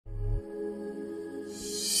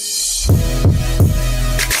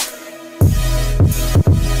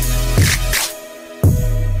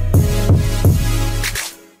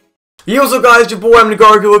Yo, what's up guys, your boy, I'm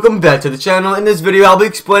NickArg, welcome back to the channel. In this video, I'll be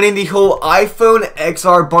explaining the whole iPhone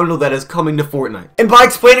XR bundle that is coming to Fortnite. And by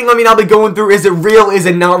explaining, I mean I'll be going through, is it real, is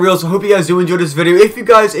it not real? So I hope you guys do enjoy this video. If you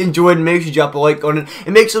guys enjoyed, make sure you drop a like on it.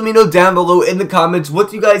 And make sure to let me know down below in the comments, what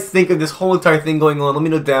do you guys think of this whole entire thing going on? Let me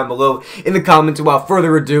know down below in the comments. And without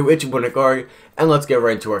further ado, it's your boy NickArg, and let's get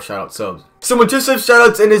right into our shout-out subs. So my 2 sub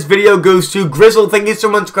shoutouts in this video goes to Grizzle. Thank you so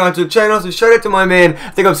much for subscribing to the channel. So shout out to my man, I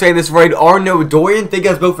think I'm saying this right, Arno Dorian. Thank you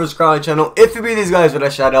guys both for subscribing to the channel. If you be these guys with a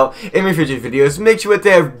shout out in my future videos, make sure to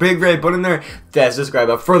hit that big red button there to subscribe.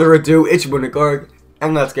 Without further ado, it's your boy NickArg,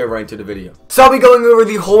 and let's get right into the video. So I'll be going over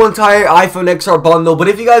the whole entire iPhone XR bundle, but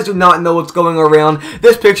if you guys do not know what's going around,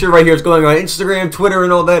 this picture right here is going on Instagram, Twitter,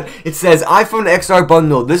 and all that. It says iPhone XR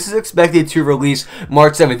bundle. This is expected to release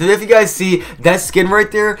March 7th. And if you guys see, that skin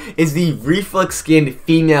right there is the Reflex skin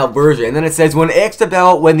female version. And then it says, when asked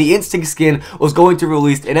about when the Instinct skin was going to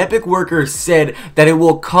release, an Epic worker said that it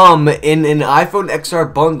will come in an iPhone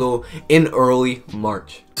XR bundle in early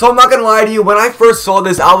March. So I'm not gonna lie to you, when I first saw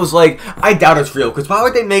this, I was like, I doubt it's real, because why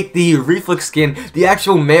would they make the Reflex skin, the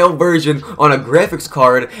actual male version, on a graphics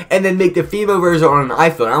card, and then make the female version on an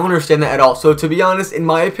iPhone? I don't understand that at all. So to be honest, in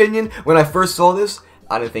my opinion, when I first saw this,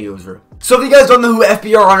 I didn't think it was real. So if you guys don't know who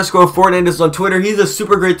FBR_Fortnite is on Twitter, he's a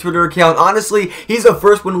super great Twitter account. Honestly, he's the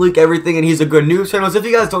first one to leak everything, and he's a good news channel. So if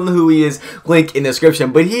you guys don't know who he is, link in the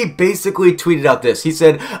description. But he basically tweeted out this. He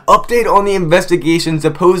said, update on the investigation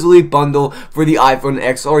supposedly bundle for the iPhone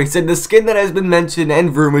XR. He said the skin that has been mentioned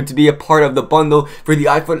and rumored to be a part of the bundle for the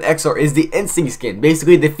iPhone XR is the Instinct skin.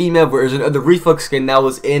 Basically the female version of the Reflex skin that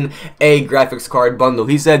was in a graphics card bundle.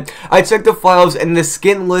 He said, I checked the files and the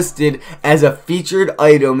skin listed as a featured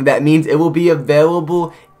item. That means it will be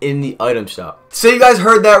available in the item shop. So you guys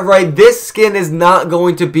heard that right. This skin is not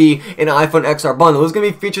going to be an iPhone XR bundle. It's going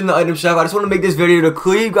to be featured in the item shop. I just want to make this video to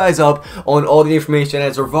clear you guys up on all the information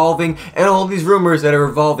that's revolving and all these rumors that are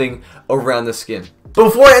revolving around the skin. But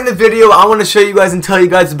before I end the video, I want to show you guys and tell you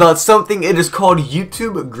guys about something. It is called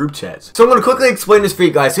YouTube group chats. So I'm going to quickly explain this for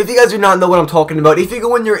you guys. So if you guys do not know what I'm talking about, if you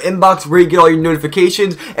go in your inbox where you get all your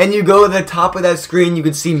notifications and you go to the top of that screen, you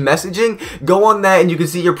can see messaging. Go on that and you can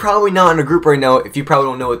see you're probably not in a group right now if you probably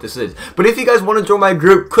don't know what this is. But if you guys want to join my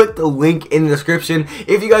group, click the link in the description.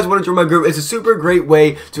 If you guys want to join my group, it's a super great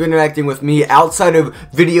way to interacting with me outside of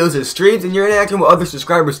videos and streams, and you're interacting with other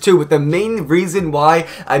subscribers too. But the main reason why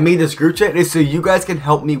I made this group chat is so you guys can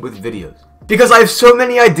help me with videos, because I have so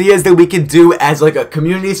many ideas that we can do as like a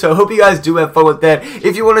community. So I hope you guys do have fun with that.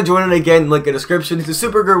 If you want to join it, again, link in the description. It's a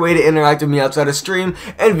super good way to interact with me outside of stream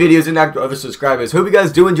and videos and interact with other subscribers. Hope you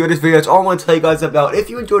guys do enjoy this video. That's all I want to tell you guys about. If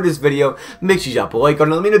you enjoyed this video, make sure you drop a like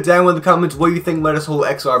on it. Let me know down in the comments what you think about this whole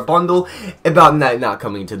XR bundle, about that not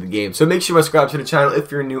coming into the game. So make sure you subscribe to the channel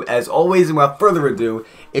if you're new, as always. And without further ado,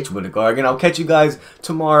 it's NickArg, and I'll catch you guys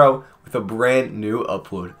tomorrow with a brand new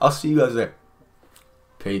upload. I'll see you guys there.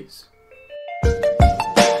 Peace.